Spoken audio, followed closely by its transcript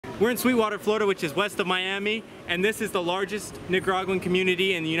We're in Sweetwater, Florida, which is west of Miami, and this is the largest Nicaraguan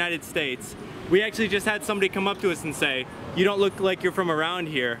community in the United States. We actually just had somebody come up to us and say, "You don't look like you're from around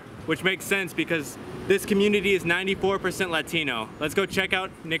here," which makes sense because this community is 94% Latino. Let's go check out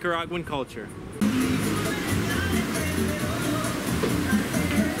Nicaraguan culture.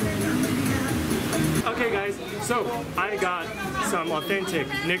 Okay guys, so I got some authentic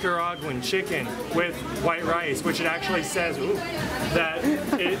Nicaraguan chicken with white rice, which it actually says that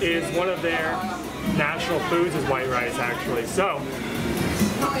it is one of their national foods is white rice actually. So,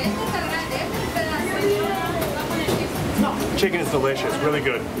 chicken is delicious, really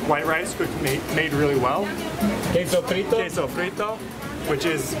good. White rice cooked, made really well. Queso frito? Queso frito, which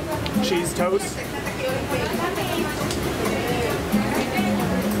is cheese toast.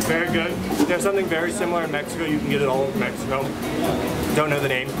 Very good. There's something very similar in Mexico. You can get it all over Mexico. Don't know the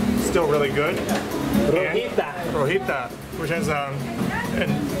name. Still really good. Rojita. And rojita, which has a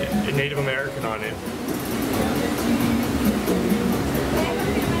Native American on it.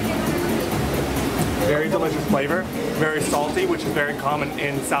 Very delicious flavor. Very salty, which is very common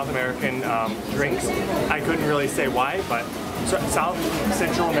in South American drinks. I couldn't really say why, but South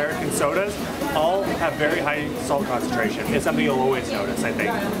Central American sodas all have very high salt concentration. It's something you'll always notice, I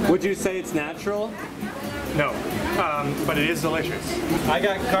think. Would you say it's natural? No, but it is delicious. I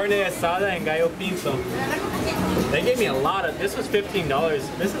got carne asada and gallo pinto. They gave me a lot of, this was $15.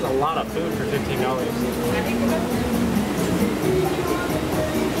 This is a lot of food for $15.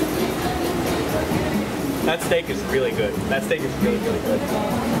 That steak is really good. That steak is really, really good.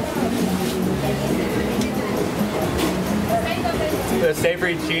 The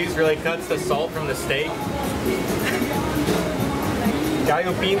savory cheese really cuts the salt from the steak.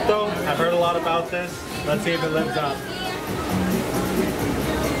 Gallo pinto, I've heard a lot about this. Let's see if it lives up.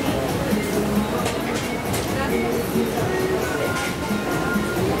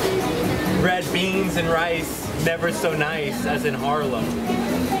 Red beans and rice, never so nice as in Harlem.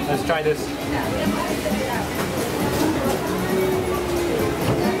 Let's try this.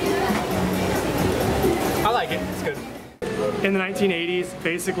 I like it, it's good. In the 1980s,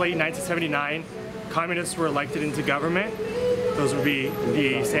 basically 1979, communists were elected into government. Those would be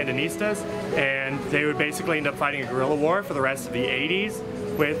the Sandinistas, and they would basically end up fighting a guerrilla war for the rest of the 80s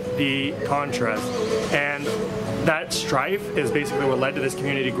with the Contras. And that strife is basically what led to this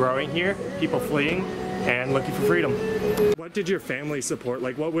community growing here, people fleeing and looking for freedom. What did your family support?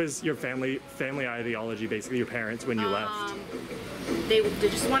 Like, what was your family ideology, basically, your parents, when you left? They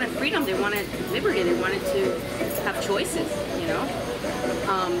just wanted freedom, they wanted liberty, they wanted to have choices, you know?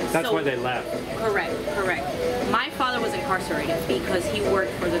 That's why they left. Correct, correct. My father was incarcerated because he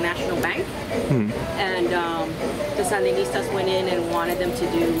worked for the National Bank, and the Sandinistas went in and wanted them to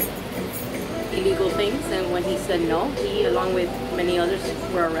do illegal things, and when he said no, he, along with many others,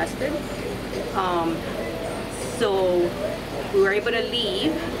 were arrested. So we were able to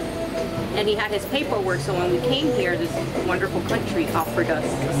leave, and he had his paperwork, so when we came here, this wonderful country offered us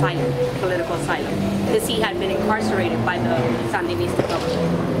asylum, political asylum, because he had been incarcerated by the Sandinista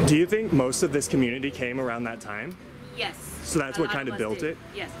government. Do you think most of this community came around that time? Yes. So that's what kind of built it?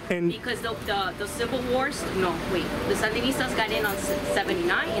 Yes. And because the civil wars, no, wait, the Sandinistas got in on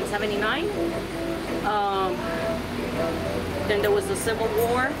 79, in 79. Then there was the Civil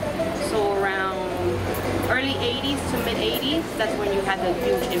War, so around early 80s to mid 80s, that's when you had the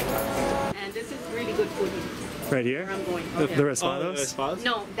huge influx. And this is really good food. right here? Where I'm going. The Raspados?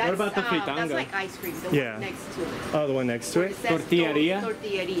 No, that's, what about the fritanga? That's like ice cream, the Yeah. one next to it. Oh, the one next to it? It says Tortilleria?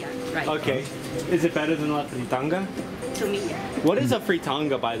 Tortilleria, right. Okay. Is it better than la fritanga? To me, yeah. What is a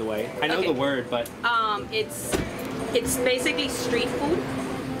fritanga, by the way? I know Okay. the word, but... It's basically street food.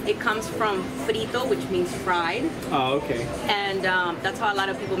 It comes from frito, which means fried, Oh, okay. and that's how a lot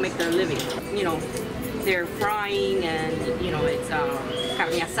of people make their living. You know, they're frying, and you know, it's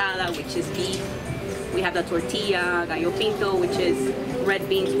carne asada, which is beef. We have the tortilla, gallo pinto, which is red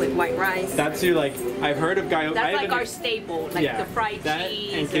beans with white rice. That's your, like, I've heard of gallo... That's like our staple, like Yeah, the fried that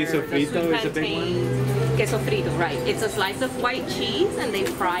cheese. and queso or the frito sweet is a big one? plantains. Queso frito, right. It's a slice of white cheese, and they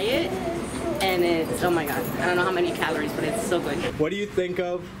fry it, and it's, oh my god, I don't know how many calories, but it's so good. What do you think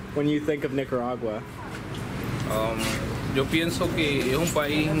of when you think of Nicaragua? Yo pienso que es un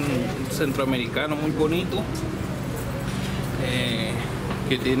país centroamericano muy bonito,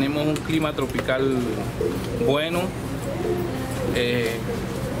 que tenemos un clima tropical bueno,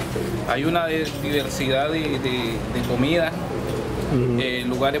 hay una diversidad de comida,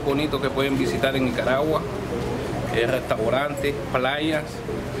 lugares bonitos que pueden visitar en Nicaragua, restaurantes, playas,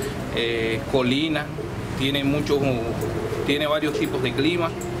 colinas, tiene varios tipos de clima,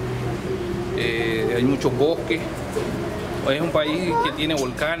 hay muchos bosques, Es un país que tiene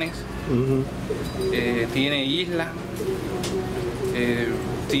volcanes, tiene islas,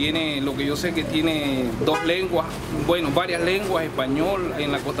 tiene, lo que yo sé que tiene dos lenguas, bueno, varias lenguas, español,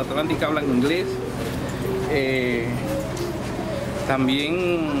 en la costa atlántica hablan inglés,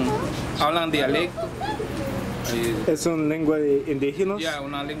 también hablan dialecto. ¿Es una lengua indígena? Ya,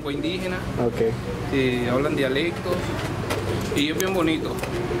 una lengua indígena, Ok. hablan dialectos y es bien bonito.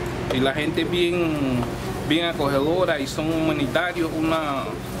 Y la gente es bien acogedora y son humanitarios, una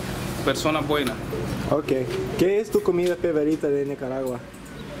persona buena. Ok. ¿Qué es tu comida favorita de Nicaragua?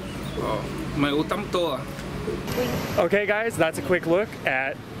 Me gustan todas. Okay guys, that's a quick look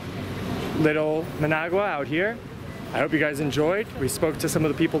at Little Managua out here. I hope you guys enjoyed. We spoke to some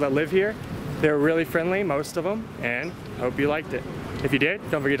of the people that live here. They were really friendly, most of them, and I hope you liked it. If you did,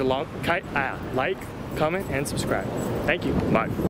 don't forget to like, comment, and subscribe. Thank you. Bye.